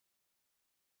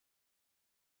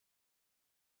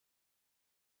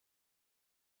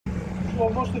sure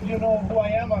most of you know who I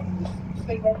am. I'm the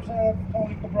State Representative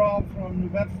Tony Cabral from New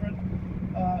Bedford.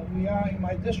 We are in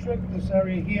my district, this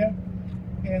area here,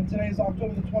 and today is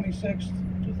October the 26th,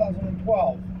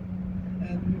 2012.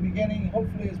 And we're beginning,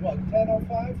 hopefully, is what,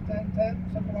 10:05,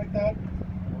 10:10, something like that?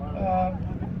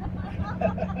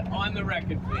 On the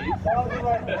record, please. On the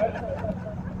record.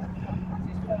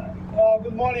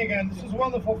 Good morning again. This is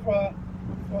wonderful for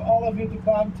all of you to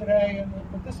come today and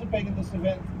participate in this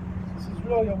event. This is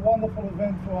really a wonderful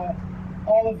event for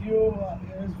all of you.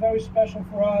 It is very special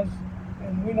for us,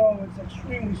 and we know it's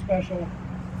extremely special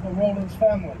for Roland's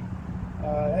family.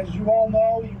 As you all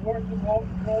know, he worked with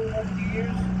Roland over the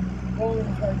years. Roland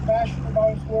was very passionate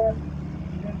about his work.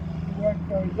 He worked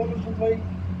very diligently.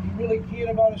 He really cared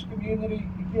about his community.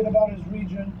 He cared about his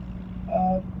region.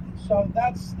 So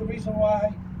that's the reason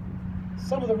why,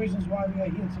 some of the reasons why we are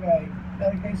here today,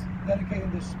 dedicating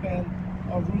this span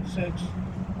of Route 6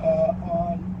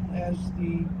 as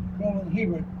the Roland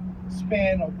Hebert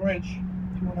span or bridge,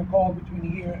 if you want to call it,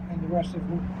 between here and the rest of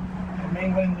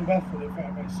mainland New Bedford, if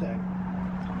I may say.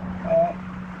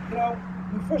 You know,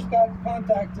 we first got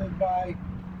contacted by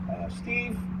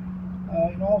Steve,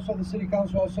 and also the City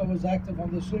Council also was active on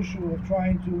this issue of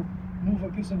trying to move a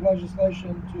piece of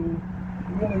legislation to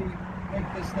really make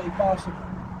this day possible.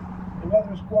 The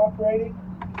weather is cooperating.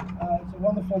 It's a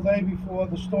wonderful day before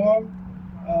the storm,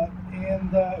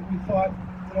 and we thought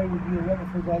today would be a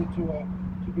wonderful day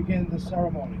to begin this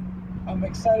ceremony. I'm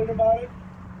excited about it.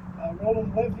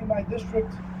 Roland lived in my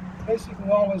district basically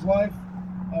all his life.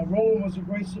 Roland was a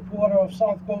great supporter of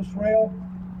South Coast Rail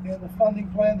and the funding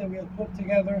plan that we had put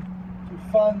together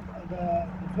to fund the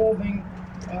building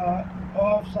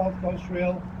of South Coast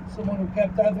Rail. Someone who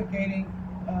kept advocating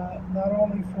not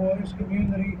only for his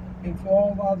community and for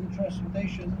all other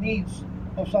transportation needs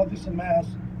of Southeastern Mass,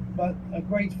 but a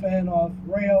great fan of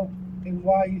rail and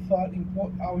why he thought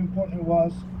how important it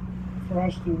was for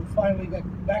us to finally get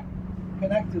back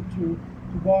connected to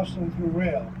Boston through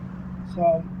rail.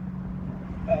 So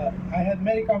I had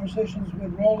many conversations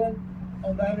with Roland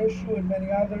on that issue and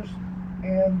many others,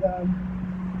 and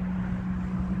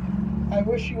I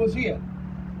wish he was here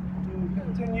to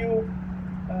continue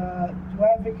to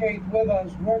advocate with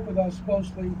us, work with us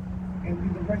closely, and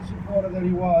be the great supporter that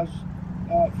he was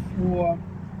for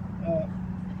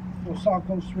South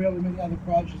Coast Rail and many other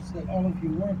projects that all of you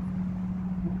work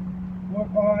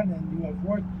on, and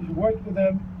you worked with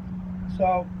them.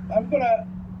 So I'm going to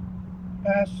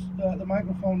pass the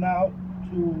microphone now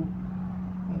to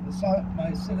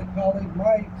my Senate colleague,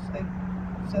 my state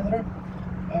senator,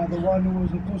 the one who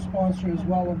was a co-sponsor as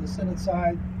well on the Senate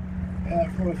side,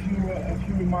 for a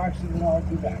few remarks, and then I'll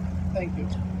be back. Thank you.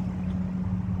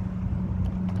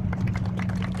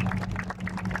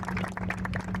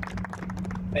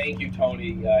 Thank you,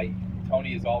 Tony.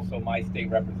 Tony is also my state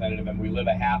representative, and we live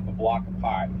a half a block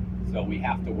apart, so we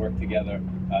have to work together,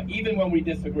 even when we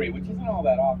disagree, which isn't all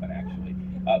that often, actually.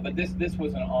 But this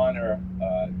was an honor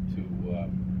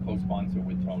to co-sponsor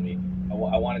with Tony.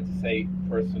 I wanted to say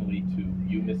personally to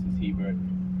you, Mrs. Hebert,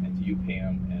 and to you,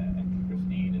 Pam, and to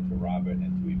Christine, and to Robert,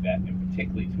 and to Yvette, and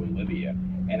particularly to Olivia.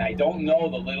 And I don't know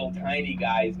the little tiny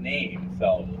guy's name,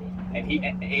 so, and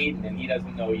Aiden, and he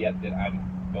doesn't know yet that I'm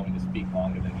going to speak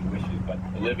longer than he wishes, but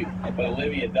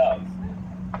Olivia does.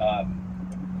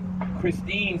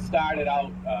 Christine started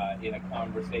out in a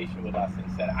conversation with us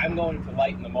and said, I'm going to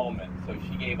lighten the moment, so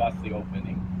she gave us the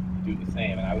opening to do the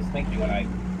same. And I was thinking, when I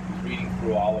was reading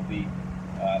through all of the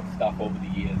stuff over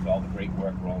the years, all the great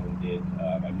work Roland did,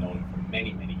 I've known him for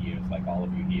many, many years, like all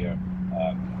of you here.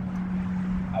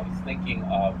 I was thinking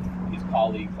of his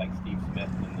colleagues like Steve Smith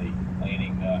and the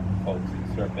planning folks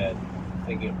at SRPEDD,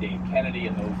 thinking of Dave Kennedy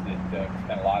and those that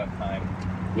spent a lot of time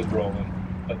with Roland.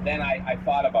 But then I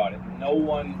thought about it. No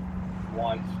one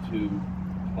wants to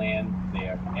plan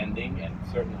their ending, and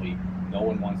certainly no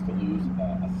one wants to lose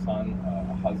a son,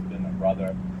 a husband, a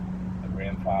brother, a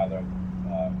grandfather,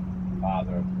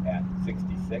 father at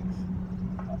 66.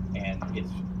 And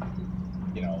it's,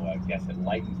 you know, I guess it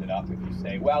lightens it up if you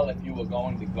say, well, if you were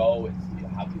going to go,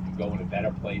 how could you go in a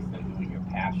better place than doing your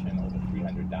passion over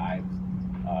 300 dives?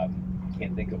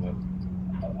 Can't think of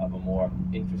a more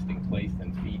interesting place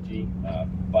than Fiji.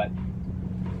 But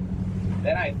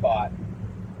then I thought,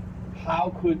 how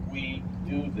could we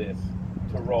do this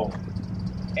to Roland?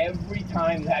 Every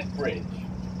time that bridge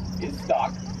is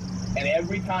stuck, and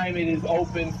every time it is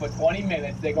open for 20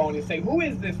 minutes, they're going to say, who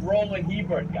is this Roland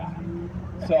Hebert guy?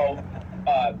 So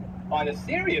on a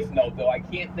serious note, though, I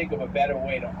can't think of a better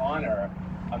way to honor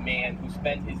a man who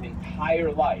spent his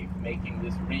entire life making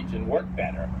this region work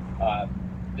better.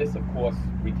 This, of course,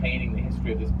 retaining the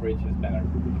history of this bridge has been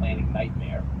a planning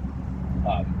nightmare.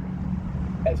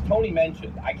 As Tony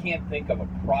mentioned, I can't think of a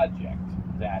project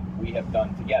that we have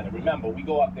done together. Remember, we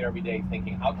go up there every day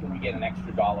thinking, how can we get an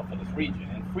extra dollar for this region?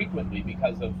 And frequently,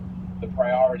 because of the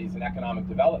priorities in economic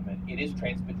development, it is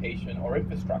transportation or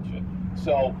infrastructure.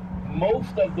 So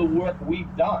most of the work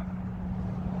we've done,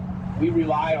 we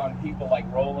rely on people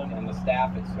like Roland and the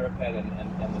staff at SRPEDD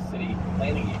and the city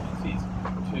planning agencies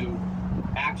to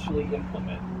actually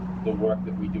implement the work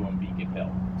that we do on Beacon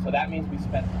Hill. So that means we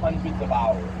spent hundreds of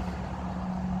hours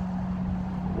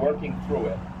working through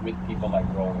it with people like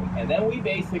Roland. And then we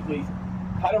basically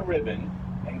cut a ribbon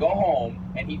and go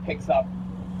home, and he picks up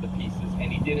the pieces.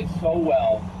 And he did it so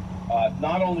well,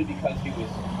 not only because he was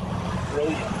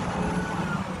brilliant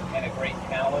and a great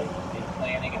talent in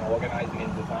planning and organizing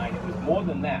and design, it was more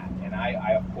than that. And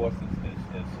I of course,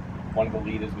 as one of the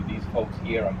leaders with these folks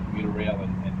here on commuter rail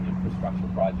and infrastructure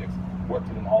projects, worked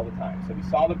with them all the time. So we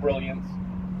saw the brilliance,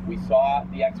 we saw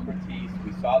the expertise,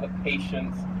 we saw the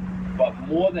patience, but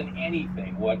more than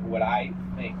anything, what I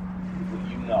think is what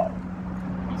you know,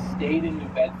 he stayed in New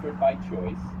Bedford by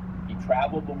choice, he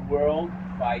traveled the world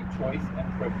by choice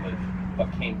and privilege,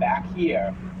 but came back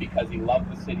here because he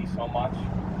loved the city so much.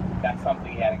 That's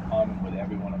something he had in common with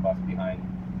every one of us behind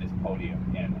this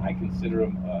podium, and I consider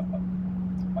him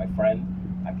my friend.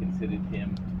 I considered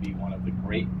him to be one of the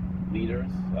great leaders.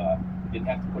 Didn't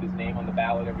have to put his name on the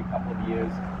ballot every couple of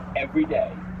years. Every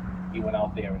day, he went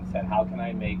out there and said, how can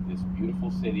I make this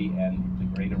beautiful city and the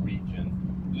greater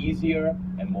region easier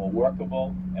and more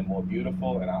workable and more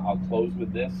beautiful? And I'll close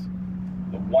with this.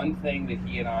 The one thing that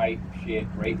he and I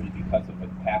shared greatly because of a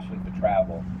passion for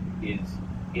travel is,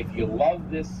 if you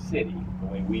love this city the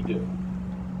way we do,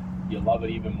 you'll love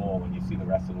it even more when you see the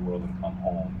rest of the world and come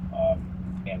home.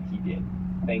 And he did.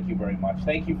 Thank you very much.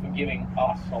 Thank you for giving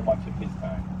us so much of his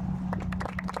time.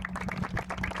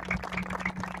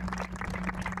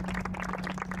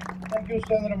 Thank you,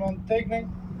 Senator Montigny.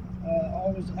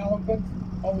 Always eloquent,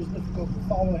 always difficult to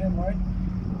follow him, right?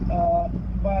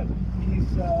 But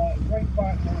he's a great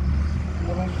partner in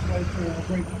the legislature, and a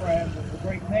great friend, and a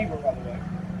great neighbor, by the way.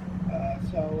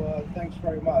 So thanks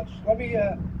very much. Let me,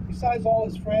 besides all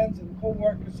his friends and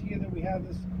co-workers here that we have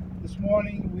this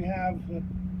morning, we have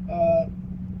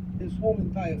his whole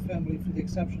entire family, for the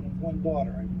exception of one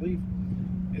daughter, I believe,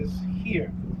 is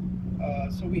here.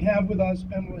 So we have with us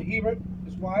Pamela Hebert,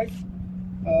 his wife,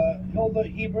 Hilda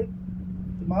Hebert,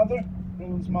 the mother,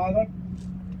 Roland's mother,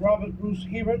 Robert Bruce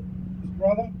Hebert, his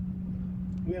brother.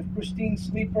 We have Christine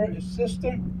Sleeper, his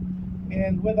sister,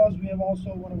 and with us we have also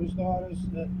one of his daughters,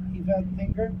 Yvette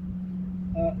Inger.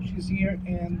 She's here,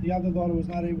 and the other daughter was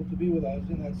not able to be with us,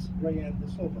 and that's Rayanne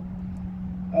De Silva.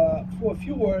 For a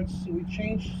few words, we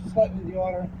changed slightly the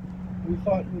order. We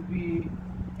thought it would be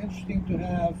interesting to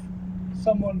have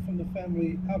someone from the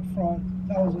family up front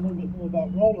tell us a little bit more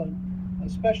about Roland,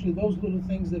 especially those little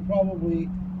things that probably,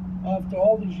 after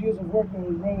all these years of working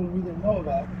with Roland, we didn't know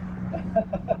about.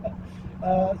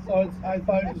 So I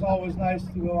thought it was always nice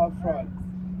to go up front.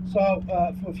 So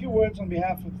for a few words on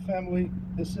behalf of the family,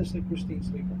 his sister Christine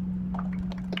Sleeper.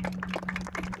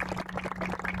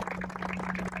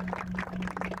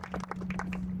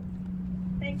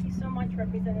 Thank you so much,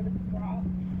 Representative Cabral.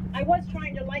 I was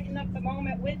trying to lighten up the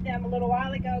moment with them a little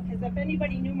while ago, because if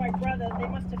anybody knew my brother, they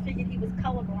must have figured he was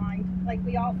colorblind, like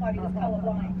we all thought he was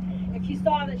colorblind. If you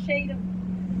saw the shade of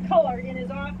color in his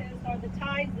office, or the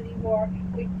ties that he wore,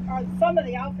 or some of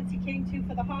the outfits he came to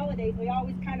for the holidays, we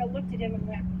always kind of looked at him and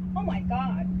went, oh my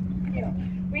God, you know,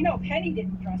 we know Penny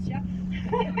didn't dress you.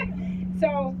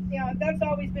 So, you know, that's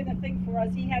always been a thing for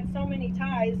us. He had so many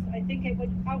ties, I think it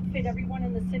would outfit everyone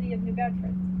in the city of New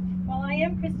Bedford. Well, I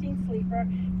am Christine Sleeper,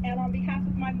 and on behalf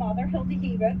of my mother, Hilda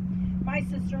Hebert, my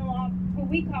sister-in-law, who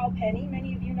we call Penny,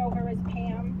 many of you know her as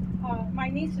Pam, my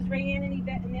nieces Rayanne and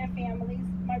Yvette and their families,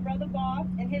 my brother Bob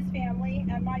and his family,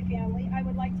 and my family, I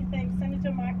would like to thank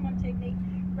Senator Mark Montigny,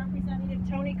 Representative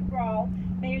Tony Cabral,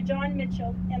 Mayor Jon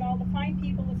Mitchell, and all the fine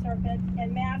people of SRPEDD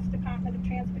and Mass Department of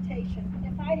Transportation.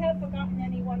 If I have forgotten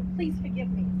anyone, please forgive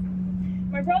me.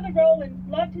 My brother Roland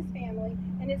loved his family,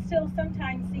 and it still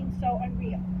sometimes seems so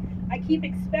unreal. I keep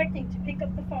expecting to pick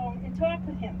up the phone and talk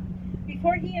with him.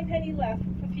 Before he and Penny left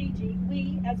for Fiji,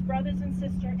 we, as brothers and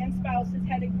sisters and spouses,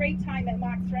 had a great time at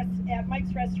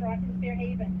Mike's Restaurant in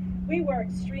Fairhaven. We were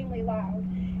extremely loud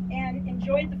and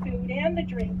enjoyed the food and the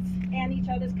drinks and each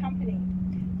other's company.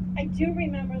 I do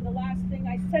remember the last thing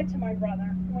I said to my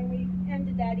brother when we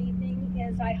ended that evening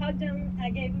is I hugged him, I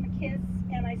gave him a kiss,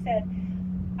 and I said,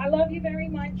 I love you very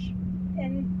much,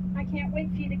 and I can't wait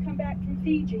for you to come back from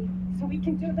Fiji so we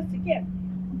can do this again.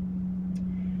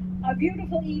 A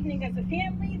beautiful evening as a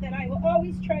family that I will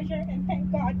always treasure and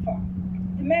thank God for.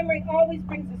 The memory always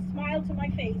brings a smile to my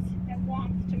face and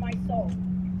warmth to my soul.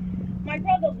 My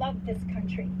brother loved this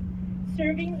country,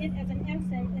 serving it as an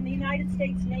ensign in the United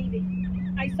States Navy.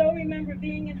 I so remember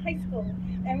being in high school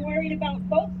and worried about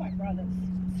both my brothers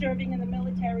serving in the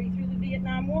military through the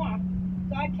Vietnam War.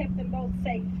 God kept them both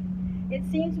safe. It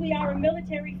seems we are a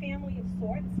military family of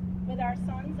sorts, with our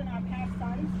sons and our past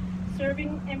sons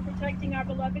serving and protecting our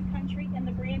beloved country in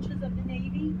the branches of the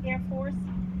Navy, Air Force,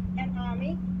 and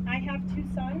Army. I have two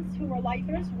sons who are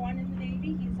lifers, one in the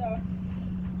Navy, he's a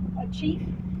chief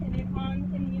in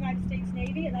the United States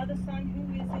Navy, another son who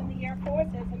is in the Air Force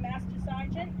as a master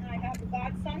sergeant, and I have a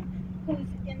godson who's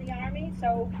in the Army,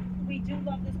 so we do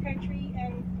love this country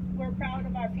and we're proud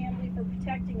of our family for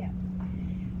protecting it.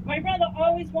 My brother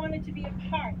always wanted to be a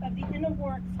part of the inner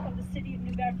works of the city of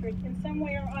New Bedford in some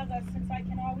way or other since I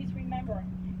can always remember.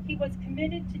 He was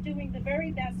committed to doing the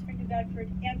very best for New Bedford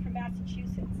and for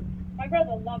Massachusetts. My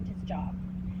brother loved his job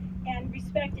and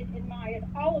respected, admired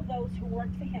all of those who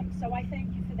worked for him, so I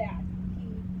thank you for that. He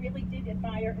really did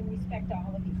admire and respect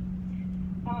all of you.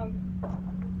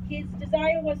 His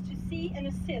desire was to see and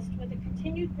assist with the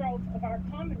continued growth of our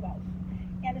Commonwealth,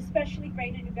 and especially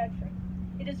Greater New Bedford.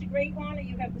 It is a great honor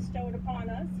you have bestowed upon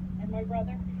us and my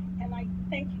brother, and I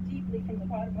thank you deeply from the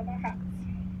bottom of our hearts.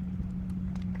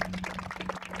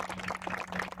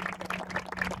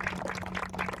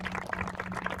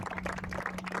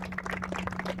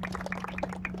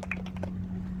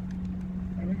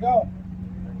 There we go.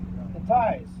 The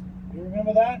ties. You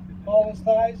remember that? All his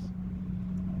ties?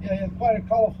 Yeah, he had quite a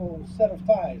colorful set of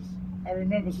ties. I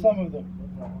remember some of them.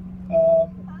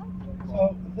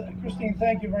 Christine,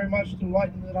 thank you very much to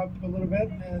lighten it up a little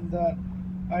bit. And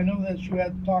I know that you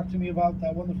had talked to me about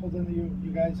that wonderful dinner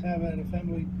you guys have at a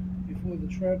family before the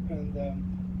trip, and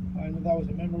I know that was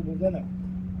a memorable dinner.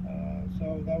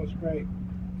 So that was great.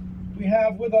 We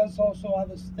have with us also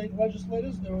other state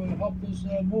legislators that will help us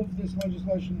move this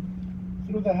legislation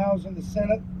through the House and the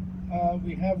Senate.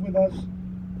 We have with us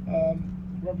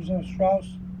Representative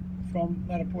Straus from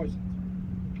Mattapoisett.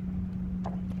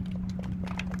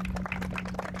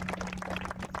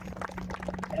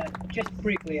 Just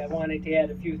briefly, I wanted to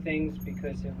add a few things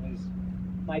because it was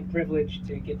my privilege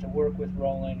to get to work with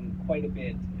Roland quite a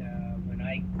bit when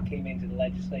I came into the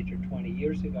legislature 20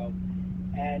 years ago.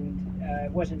 And I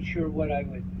wasn't sure what I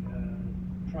would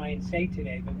try and say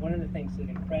today, but one of the things that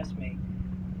impressed me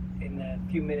in the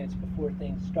few minutes before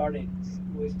things started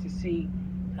was to see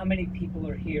how many people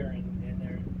are here, and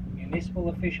they're municipal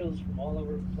officials from all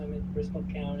over Plymouth, Bristol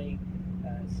County,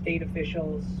 state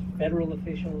officials, federal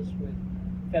officials with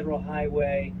Federal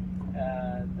Highway,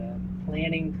 the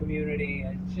planning community.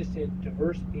 It's just a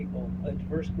diverse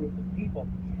group of people.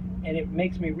 And it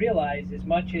makes me realize, as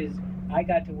much as I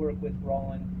got to work with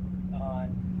Roland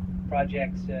on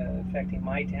projects affecting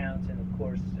my towns, and of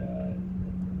course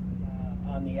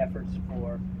on the efforts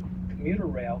for commuter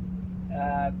rail,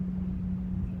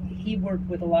 he worked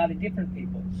with a lot of different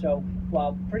people. So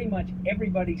while pretty much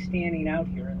everybody standing out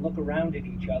here and look around at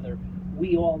each other,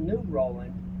 we all knew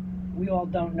Roland, we all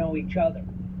don't know each other.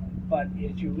 But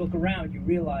as you look around, you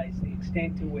realize the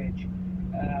extent to which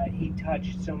he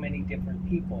touched so many different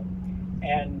people.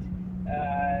 And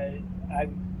I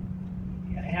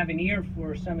have an ear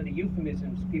for some of the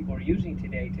euphemisms people are using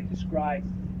today to describe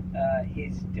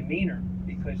his demeanor,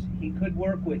 because he could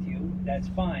work with you, that's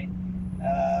fine.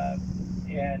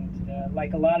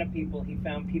 Like a lot of people, he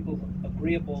found people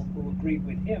agreeable who agreed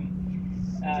with him.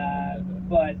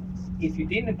 But if you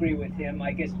didn't agree with him,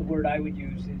 I guess the word I would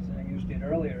use is, and I used it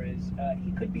earlier, is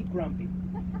he could be grumpy.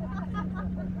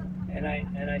 And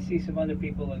I see some other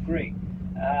people agree.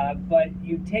 But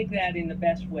you take that in the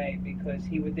best way, because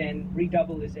he would then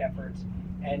redouble his efforts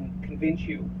and convince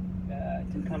you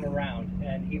to come around,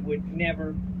 and he would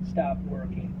never stop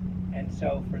working. And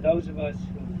so for those of us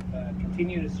who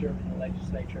continue to serve in the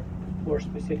legislature, or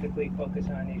specifically focus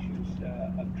on issues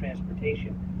of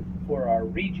transportation for our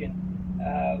region,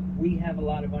 we have a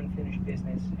lot of unfinished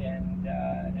business,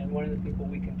 and one of the people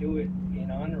we can do it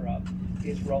in honor of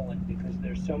is Roland, because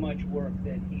there's so much work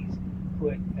that he's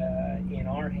put in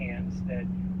our hands that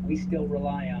we still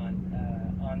rely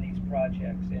on these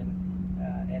projects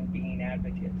and being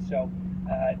advocates. So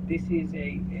this is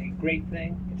a great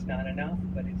thing. It's not enough,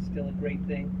 but it's still a great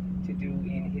thing to do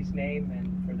in his name, and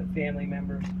for the family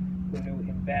members who knew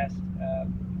him best.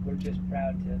 We're just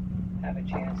proud to have a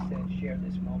chance to share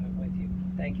this moment with you.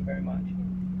 Thank you very much.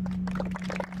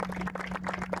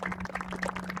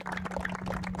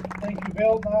 Thank you,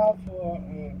 Bill. Now for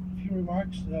a few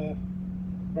remarks,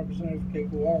 Representative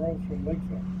Keiko Orrall from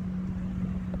Lakeville.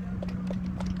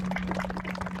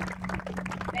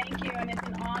 Thank you, and it's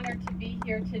an honor to be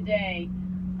here today.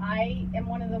 I am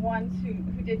one of the ones who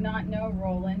did not know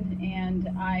Roland, and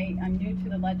I'm new to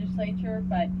the legislature,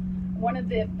 but one of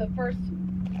the first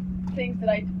things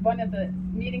that one of the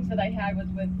meetings that I had was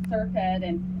with SRPEDD,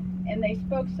 and they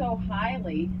spoke so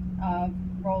highly of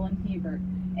Roland Hebert.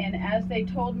 And as they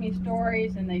told me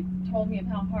stories and they told me of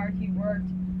how hard he worked,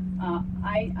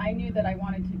 I knew that I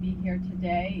wanted to be here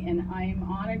today, and I am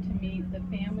honored to meet the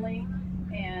family.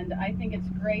 And I think it's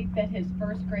great that his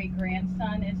first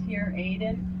great-grandson is here,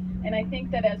 Aiden. And I think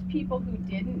that as people who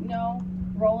didn't know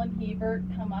Roland Hebert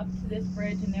come up to this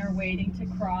bridge and they're waiting to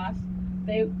cross,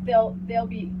 they'll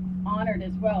be honored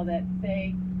as well that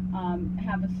they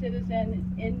have a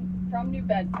citizen from New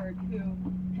Bedford who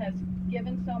has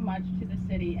given so much to the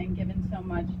city and given so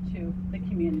much to the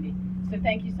community. So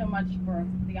thank you so much for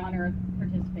the honor of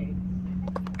participating.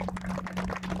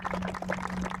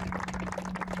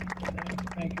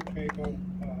 Thank you, Keiko.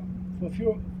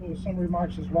 For some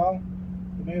remarks as well,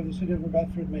 the Mayor of the City of New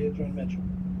Bedford, Mayor Jon Mitchell.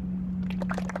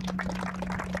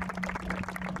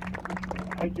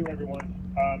 Thank you, everyone.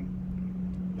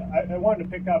 I wanted to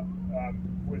pick up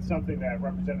with something that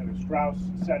Representative Straus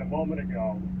said a moment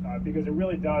ago, because it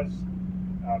really does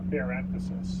bear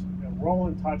emphasis. You know,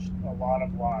 Roland touched a lot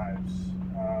of lives,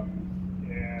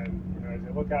 and you know, as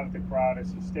I look out at the crowd, I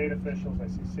see state officials, I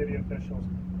see city officials,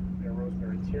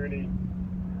 Rosemary Tierney,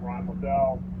 Ron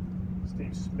LaBelle,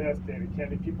 Steve Smith, David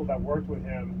Kennedy, people that worked with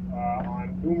him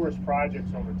on numerous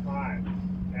projects over time.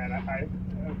 And I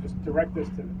just direct this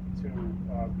to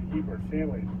the Hebert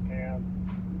family, Pam,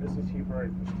 Mrs.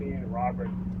 Hebert, Christine, and Robert.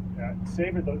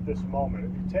 Savor this moment.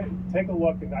 If you take a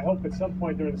look, and I hope at some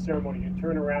point during the ceremony you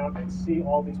turn around and see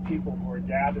all these people who are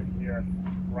gathered here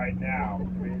right now.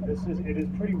 I mean, it is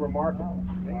pretty remarkable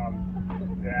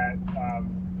that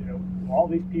you know, all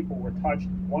these people were touched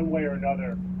one way or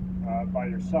another by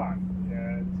your son,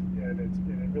 and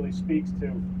it really speaks to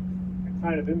the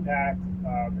kind of impact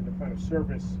and the kind of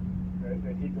service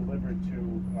that he delivered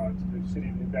to the city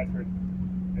of New Bedford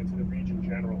and to the region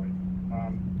generally.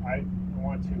 I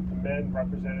want to commend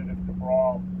Representative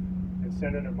Cabral and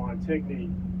Senator Montigny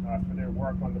for their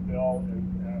work on the bill,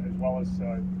 and as well as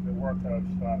the work of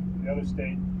the other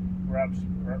state reps,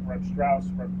 Rep Straus,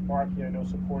 Rep Markey, I know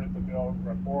supported the bill,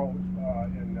 Rep Orrall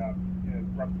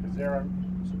and Rep Pizzera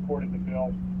supported the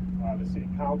bill. The City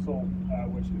Council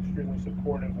was extremely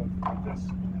supportive of this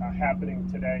happening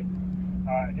today,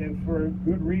 and for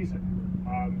good reason.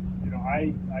 You know,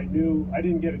 I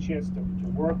didn't get a chance to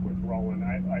work with Roland.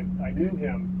 I knew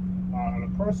him on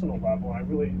a personal level. I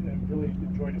really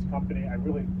enjoyed his company. I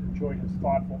really enjoyed his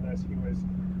thoughtfulness.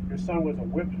 Your son was a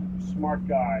whipped, smart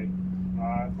guy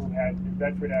who had New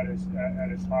Bedford at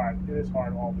his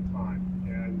heart all the time.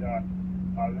 And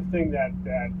the thing that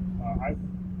I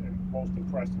am most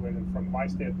impressed with, and from my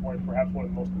standpoint, perhaps one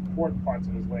of the most important parts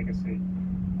of his legacy,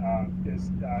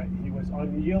 is he was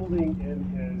unyielding in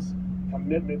his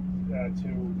commitment to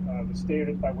the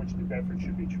standards by which New Bedford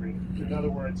should be treated. In other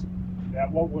words,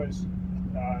 that what was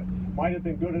might have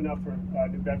been good enough for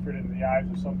New Bedford in the eyes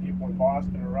of some people in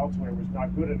Boston or elsewhere was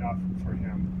not good enough for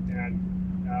him. And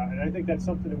I think that's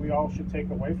something that we all should take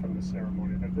away from this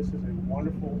ceremony, that this is a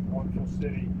wonderful, wonderful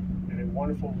city in a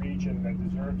wonderful region that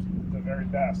deserves the very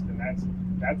best, and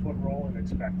that's what Roland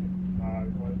expected.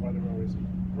 Whether it was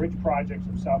bridge projects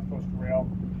of South Coast Rail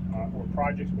or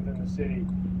projects within the city,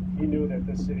 he knew that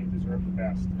this city deserved the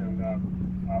best. And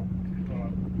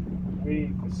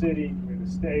we, the city, we, the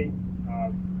state,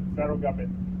 the federal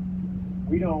government,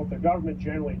 the government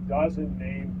generally doesn't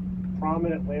name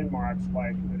prominent landmarks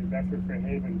like the New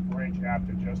Bedford-Fairhaven Bridge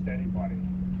after just anybody.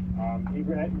 He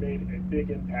made a big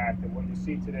impact, and what you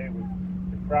see today with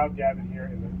the crowd gathered here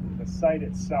and the site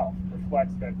itself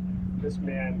reflects that this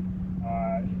man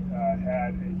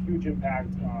had a huge impact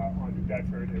on New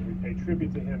Bedford, and we pay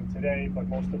tribute to him today, but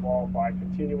most of all by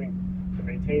continuing to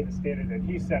maintain the standard that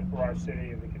he set for our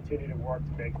city and to continue to work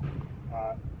to make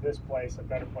this place a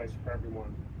better place for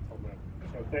everyone to live.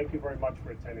 So thank you very much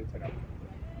for attending today.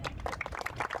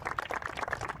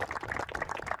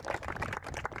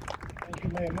 Thank you,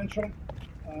 Mayor Mitchell.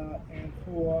 And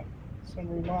for some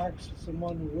remarks,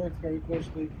 someone who worked very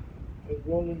closely with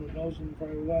Roland, who knows him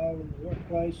very well in the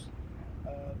workplace,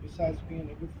 besides being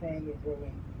a good friend of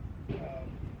Roland,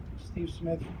 Steve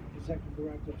Smith, Executive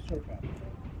Director of SRPEDD.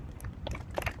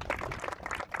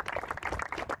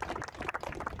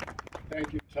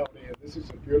 Thank you, Tony. This is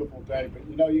a beautiful day, but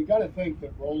you know, you got to think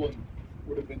that Roland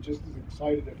would have been just as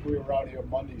excited if we were out here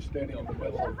Monday standing in the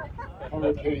middle of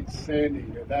Hurricane Sandy.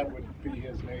 That would be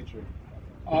his nature.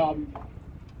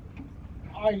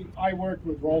 I worked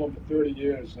with Roland for 30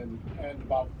 years and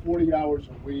about 40 hours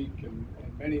a week, and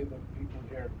many of the people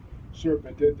here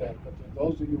certainly did that. But to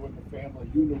those of you in the family,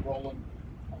 you knew Roland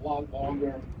a lot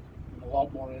longer, in a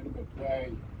lot more intimate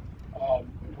way.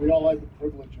 We all had the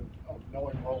privilege of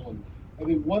knowing Roland. I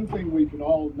think one thing we can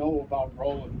all know about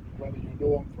Roland, whether you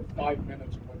knew him for 5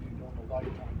 minutes or whether you knew him a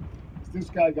lifetime, is this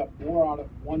guy got more out of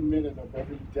 1 minute of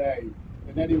every day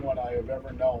than anyone I have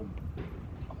ever known.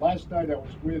 Last night I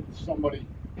was with somebody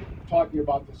talking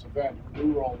about this event who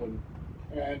knew Roland,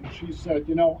 and she said,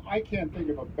 you know, I can't think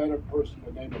of a better person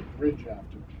to name a bridge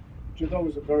after, which I thought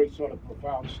was a very sort of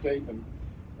profound statement.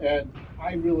 And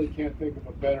I really can't think of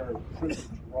a better tribute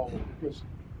to Roland, because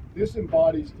this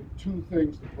embodies the two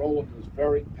things that Roland was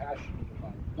very passionate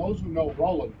about. Those who know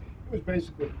Roland, he was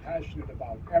basically passionate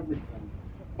about everything.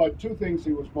 But two things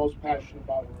he was most passionate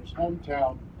about were his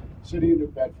hometown, city of New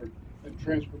Bedford, and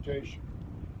transportation.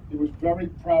 He was very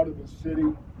proud of his city.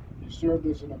 He served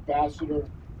as an ambassador,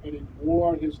 and he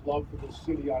wore his love for the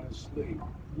city on his sleeve,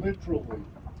 literally.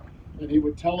 And he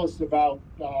would tell us about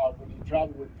when he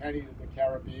traveled with Penny to the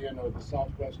Caribbean or the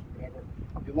Southwest or whatever,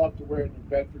 he loved to wear a New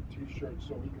Bedford t-shirt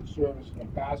so he could serve as an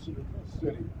ambassador to the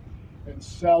city and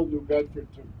sell New Bedford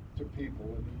to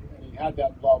people. And he had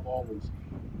that love always.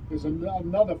 There's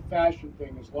another fashion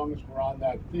thing, as long as we're on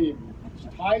that theme. His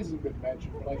ties have been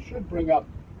mentioned, but I should bring up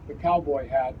the cowboy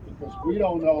hat, because we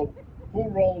don't know who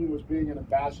Roland was being an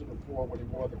ambassador for when he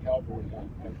wore the cowboy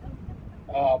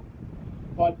hat.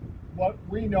 But what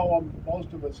we know him,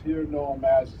 most of us here know him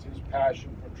as, is his passion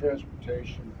for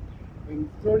transportation. In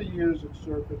 30 years at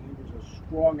Serpent, he was a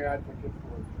strong advocate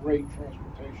for a great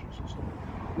transportation system.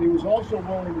 And he was also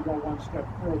willing to go one step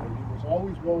further. He was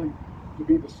always willing to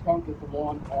be the skunk at the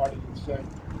lawn party and say,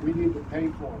 we need to pay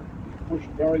for it. He pushed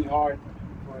very hard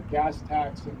for a gas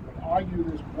tax and would argue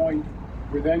this point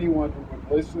with anyone who would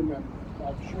listen, and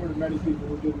I'm sure to many people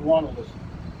who didn't want to listen.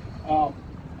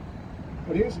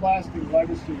 But his lasting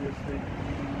legacy is the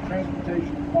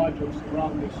transportation projects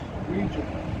around this region.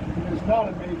 There's not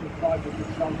a major project in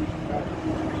Southeastern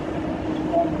Massachusetts that's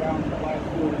gone down in the last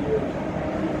 40 years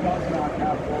that does not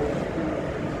have Roland's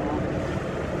fingerprints on it.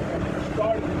 And it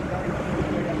started his very first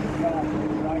day on the job in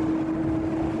 1980.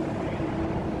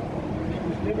 He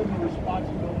was given the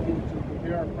responsibility to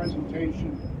prepare a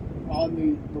presentation on the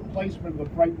replacement of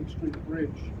the Brightman Street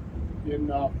Bridge in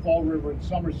Fall River in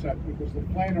Somerset, because the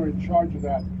planner in charge of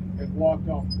that had walked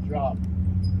off the job.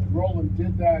 And Roland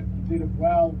did that, he did it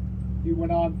well. He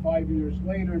went on 5 years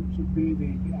later to be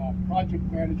the project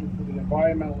manager for the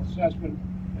environmental assessment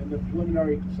and the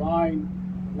preliminary design.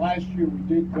 Last year we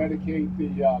did dedicate the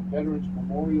Veterans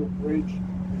Memorial Bridge.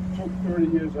 It took 30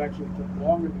 years, actually it took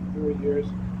longer than 30 years.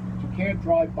 You can't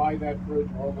drive by that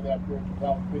bridge or over that bridge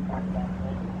without thinking about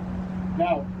Roland.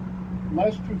 Now,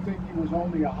 lest you think he was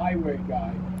only a highway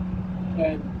guy,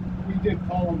 and we did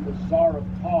call him the Tsar of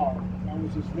Tar, that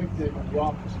was his nickname in the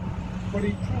office, but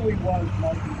he truly was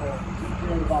multimodal. He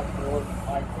cared about more than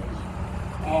highways.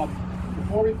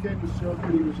 Before he came to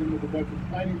Serpent, he was in the Bedford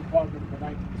Planning Department in the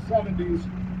 1970s,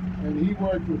 and he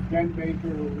worked with Ben Baker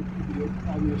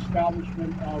on the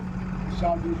establishment of the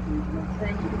Southeast Regional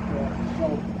Transit Authority. So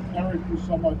Eric was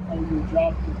somewhat owed a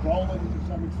job to Roland to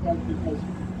some extent, because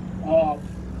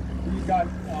he got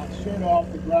CERTA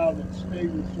off the ground and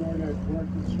stayed with CERTA and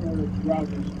worked with CERTA throughout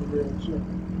his career at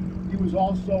Serpent. He was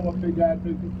also a big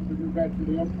advocate for the New Bedford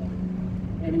Airport.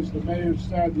 And as the mayor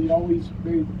said, he always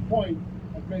made the point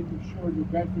of making sure New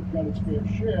Bedford got its fair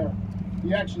share.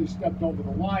 He actually stepped over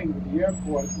the line with the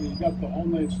airport, and he got the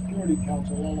Homeland Security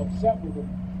Council all upset with him,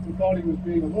 who thought he was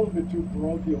being a little bit too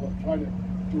parochial and trying to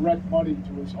direct money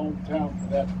to his hometown for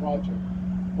that project.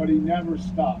 But he never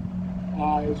stopped.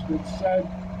 It's been said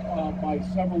by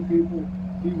several people,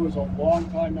 he was a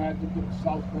longtime advocate of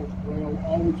South Coast Rail,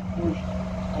 always pushed,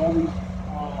 always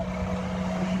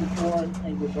pushing for it,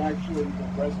 and was actually, the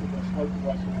rest of us, like the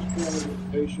rest of us, fairly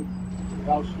impatient with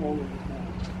how slowly it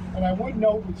moved. And I would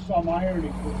note with some irony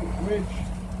that the bridge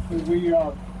that we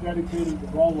are dedicating to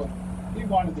Roland, he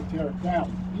wanted to tear it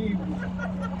down.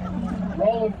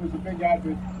 Roland was a big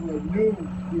advocate for a new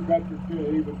New Bedford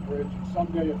Fairhaven Bridge, and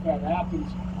someday if that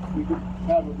happens, we could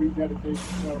have a rededication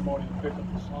ceremony and pick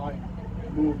up the sign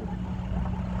and move it.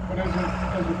 But as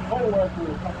a co-worker,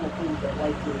 a couple of things I'd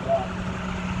like to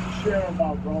share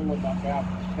about Roland on behalf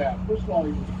of the staff. First of all,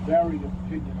 he was very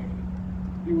opinionated.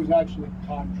 He was actually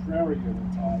contrarian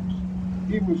at times.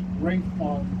 He was great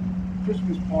fun.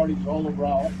 Christmas parties all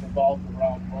around revolved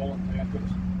around Roland's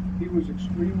antics. He was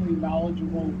extremely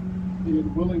knowledgeable. He was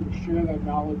willing to share that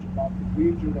knowledge about the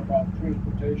region, about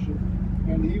transportation,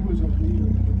 and he was a leader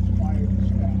who inspired the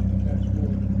staff, and that's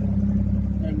really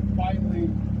important. And finally,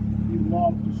 he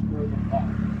loved to stir the pot.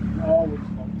 He always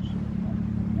loved to stir the pot.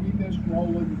 We miss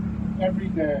Roland every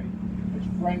day as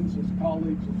friends, as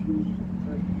colleagues, as users of the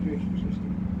transportation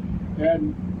system.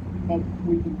 But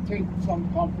we can take some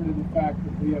comfort in the fact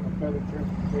that we have a better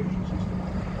transportation system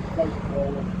because of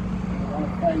Roland. And I want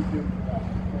to thank him for that.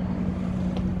 Thank you.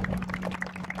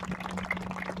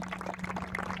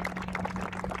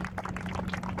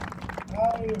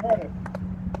 You heard it.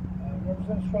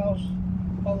 Representative Straus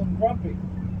called him grumpy,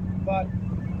 but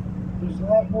there's a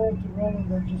lot more to Roland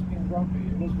than just being grumpy.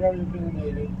 He was very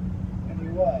opinionated, and he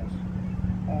was.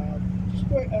 Just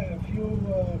a few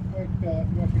quick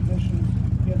recognitions.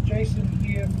 We have Jason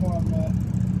here from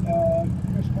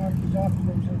Chris Markey's office,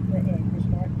 Chris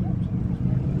Markey.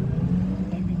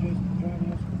 Thank you, Jason, for joining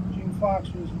us. Gene Fox,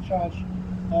 who's in charge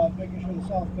of making sure the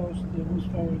South Coast moves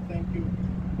forward. Thank you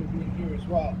for being here as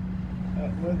well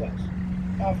with us.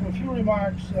 For a few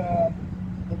remarks,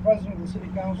 the President of the City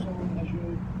Council,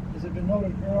 as had been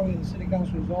noted earlier, the City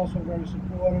Council is also very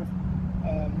supportive.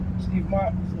 Steve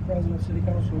Martins, the President of the City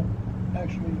Council,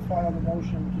 actually filed a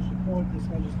motion to support this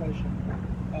legislation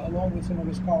along with some of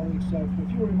his colleagues. So for a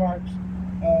few remarks,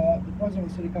 the President of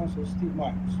the City Council is Steve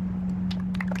Martins.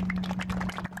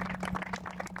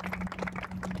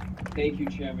 Thank you,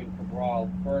 Chairman Cabral.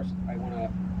 First, I want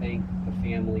to thank the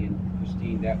family and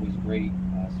Christine. That was great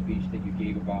speech that you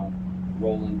gave about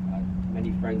Roland.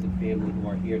 Many friends and family who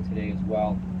are here today as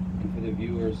well. And for the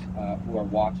viewers who are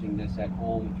watching this at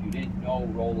home, if you didn't know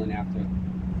Roland after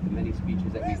the many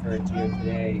speeches that we heard here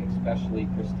today, especially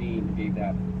Christine, who gave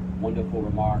that wonderful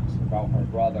remarks about her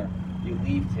brother, you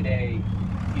leave today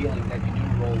feeling that you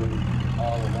knew Roland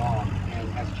all along. And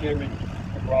as Chairman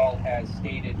Cabral has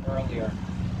stated earlier,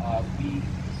 we,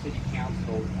 the City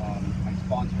Council, I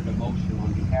sponsored a motion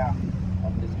on behalf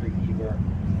of Mr. Hebert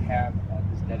to have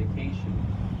this dedication.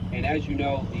 And as you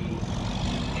know,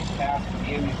 it passed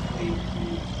unanimously to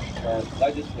reach our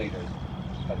legislators.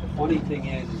 But the funny thing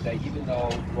is that even though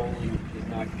Roland is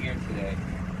not here today,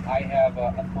 I have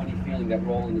a funny feeling that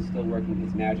Roland is still working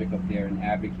his magic up there and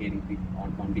advocating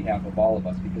on behalf of all of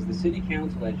us. Because the City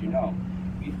Council, as you know,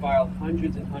 we file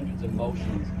hundreds and hundreds of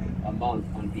motions a month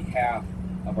on behalf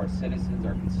of our citizens,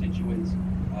 our constituents,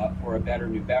 for a better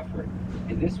New Bedford.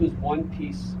 And this was one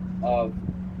piece of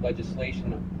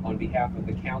legislation on behalf of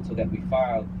the council that we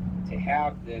filed to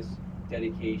have this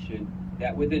dedication,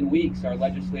 that within weeks our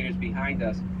legislators behind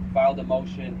us filed a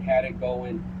motion, had it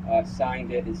going,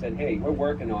 signed it, and said, hey, we're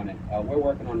working on it. We're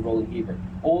working on Roland Hebert.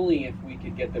 Only if we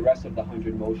could get the rest of the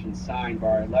 100 motions signed by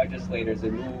our legislators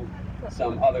and move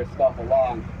some other stuff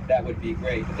along, that would be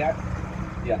great. But that,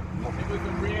 yeah. It was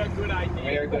a rare good idea.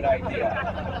 Rare good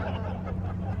idea.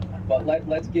 But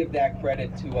let's give that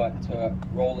credit to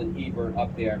Roland Hebert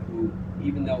up there, who,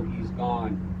 even though he's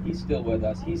gone, he's still with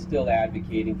us. He's still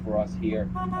advocating for us here.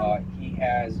 He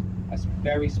has a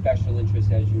very special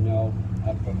interest, as you know,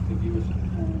 for the viewers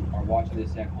who are watching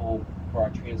this at home, for our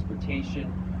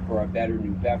transportation, for a better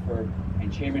New Bedford.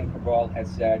 And Chairman Cabral has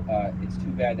said it's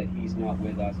too bad that he's not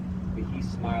with us, but he's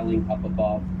smiling up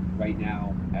above right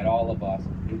now at all of us,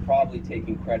 and probably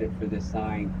taking credit for this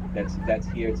sign that's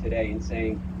here today and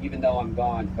saying, even though I'm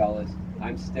gone, fellas,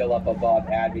 I'm still up above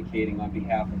advocating on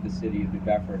behalf of the city of New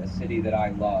Bedford, a city that I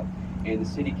love. And the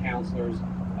city councilors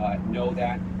know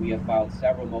that. We have filed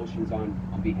several motions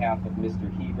on behalf of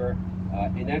Mr. Hebert,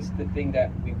 and that's the thing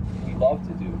that we love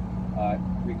to do.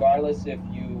 Regardless if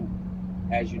you,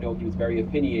 as you know, he was very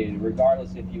opinionated,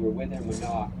 regardless if you were with him or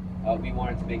not, we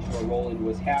wanted to make sure Roland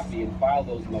was happy and file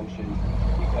those motions,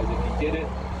 because if he didn't,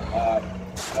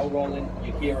 no, Roland,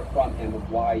 you hear it from him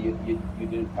of why you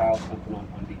didn't file something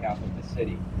on behalf of the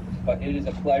city. But it is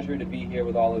a pleasure to be here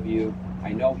with all of you. I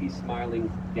know he's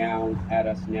smiling down at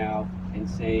us now and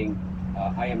saying,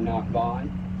 I am not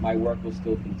gone. My work will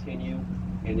still continue.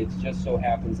 And it just so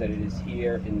happens that it is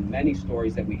here in many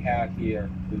stories that we have here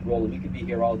with Roland. We could be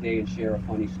here all day and share a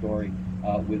funny story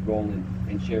with Roland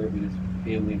and share it with his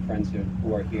family and friends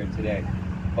who are here today.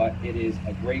 But it is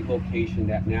a great location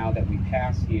that now that we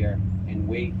pass here and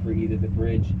wait for either the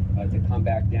bridge to come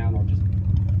back down or just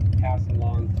passing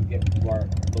along to get to our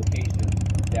location,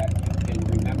 that you can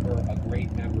remember a great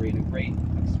memory and a great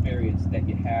experience that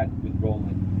you had with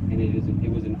Roland. And it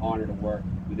was an honor to work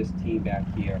with this team back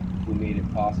here who made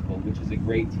it possible, which is a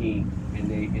great team, and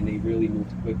they really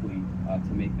moved quickly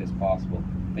to make this possible.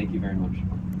 Thank you very much.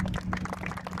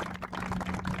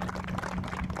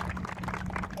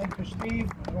 Thank you, Steve.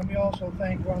 Let me also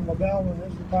thank Ron LaBelle and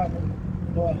his department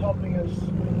for helping us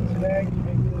today to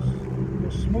make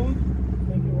this smooth.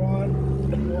 Thank you, Ron,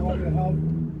 for all your help.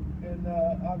 And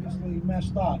obviously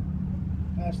MassDOT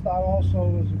MassDOT also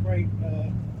was a great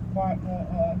partner,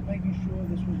 making sure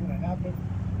this was going to happen.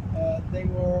 They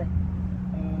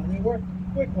worked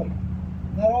quickly.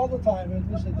 Not all the time, at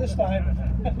least at this time.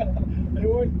 They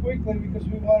worked quickly because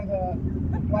we wanted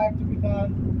the plaque to be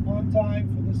done on time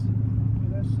for this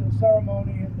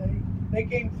ceremony, and they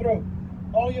came through.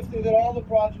 Only if they did all the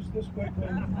projects this quickly,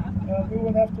 we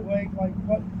wouldn't have to wait. Like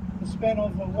what the span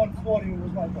of 140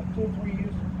 was like, what, 2 or 3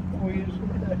 years, 4 years.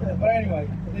 But anyway,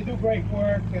 they do great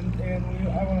work, and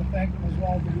I want to thank them as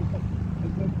well for the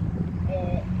good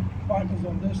partners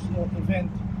on this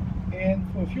event. And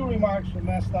for a few remarks from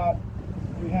MassDOT,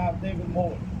 we have David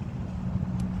Mohler.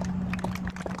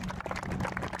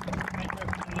 Thank you,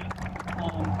 Representative.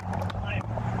 I am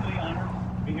truly honored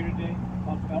to be here today to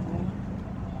talk about Roland,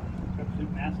 to represent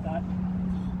MassDOT.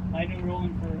 I knew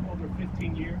Roland for over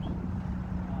 15 years.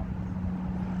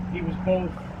 He was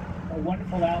both a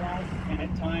wonderful ally and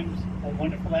at times a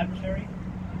wonderful adversary.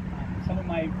 Some of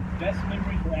my best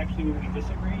memories were actually when we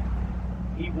disagreed.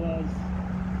 He was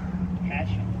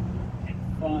passionate and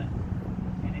fun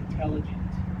and intelligent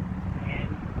and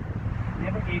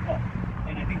never gave up.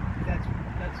 And I think that's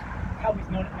how he's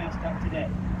known at MassDOT today.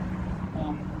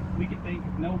 We could think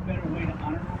of no better way to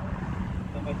honor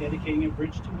Roland than by dedicating a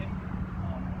bridge to him.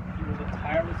 He was a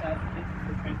tireless advocate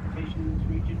for transportation in this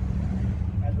region.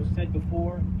 As was said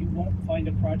before, you won't find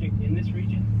a project in this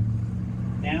region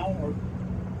now or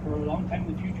for a long time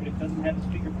in the future that doesn't have his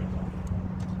fingerprints on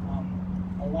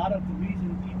it. A lot of the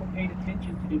reason people paid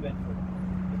attention to New Bedford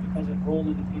is because of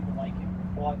Roland and people like him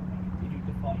who fought and continued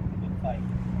to fight and fight.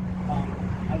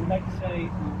 I would like to say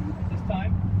at this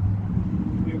time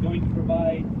we are going to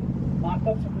provide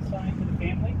mock-ups of the sign to the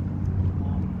family.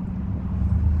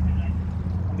 And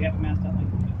on behalf of MassDOT, I'd like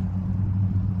to do it.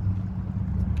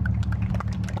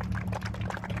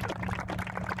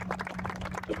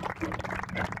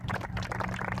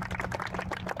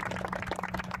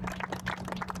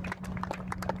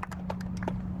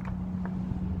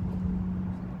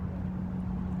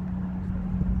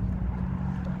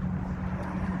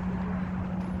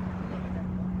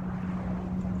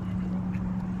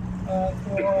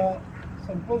 For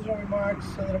some closing remarks,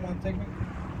 Senator Montigny.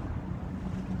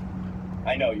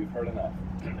 I know, you've heard enough.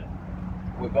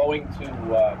 We're going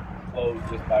to close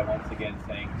just by once again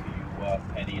saying to you,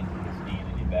 Penny and Christine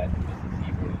and Yvette and Mrs.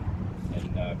 Hebert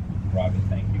and Robin,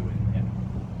 thank you. And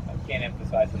I can't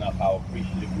emphasize enough how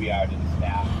appreciative we are to the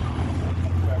staff.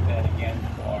 Confirm that again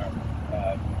for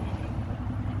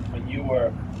when you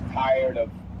were tired of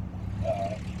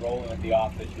Roland at the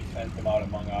office, you sent him out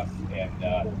among us, and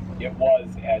it was,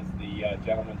 as the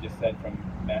gentleman just said from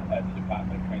the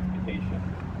Department of Transportation,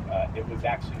 it was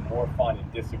actually more fun in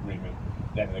disagreement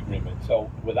than in agreement. So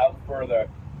without further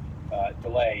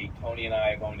delay, Tony and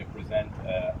I are going to present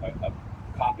a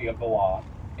copy of the law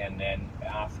and then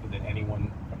ask that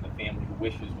anyone from the family who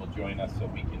wishes will join us so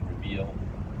we can reveal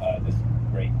this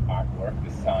great artwork,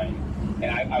 this sign. And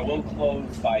I will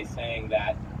close by saying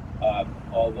that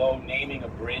although naming a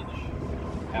bridge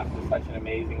after such an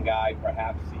amazing guy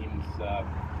perhaps seems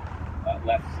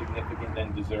less significant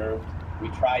than deserved, we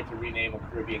tried to rename a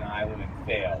Caribbean island and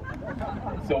failed.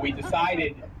 So we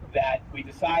decided that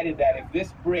if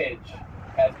this bridge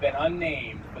has been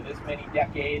unnamed for this many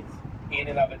decades, in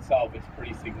and of itself, it's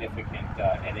pretty significant,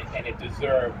 and it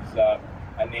deserves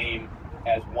a name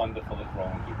as wonderful as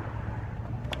Roland Hebert.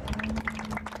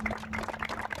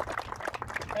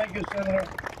 Thank you, Senator.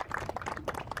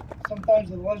 Sometimes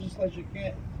the legislature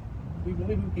can't, we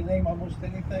believe we can name almost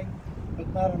anything, but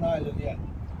not an island yet.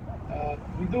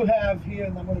 We do have here,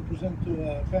 and I'm going to present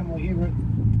to Family Hebert,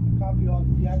 a copy of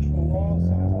the actual law.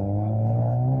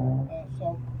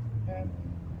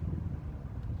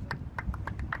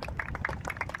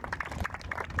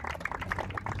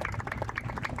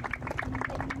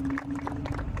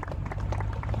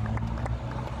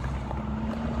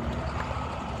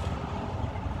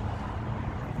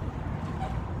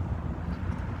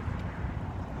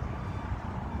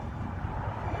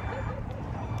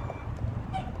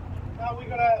 Now we're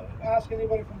going to ask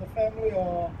anybody from the family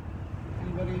or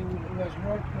anybody who has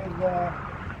worked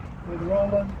with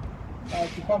Roland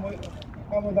to come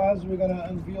with us. We're going to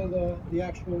unveil the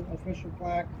actual official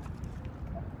plaque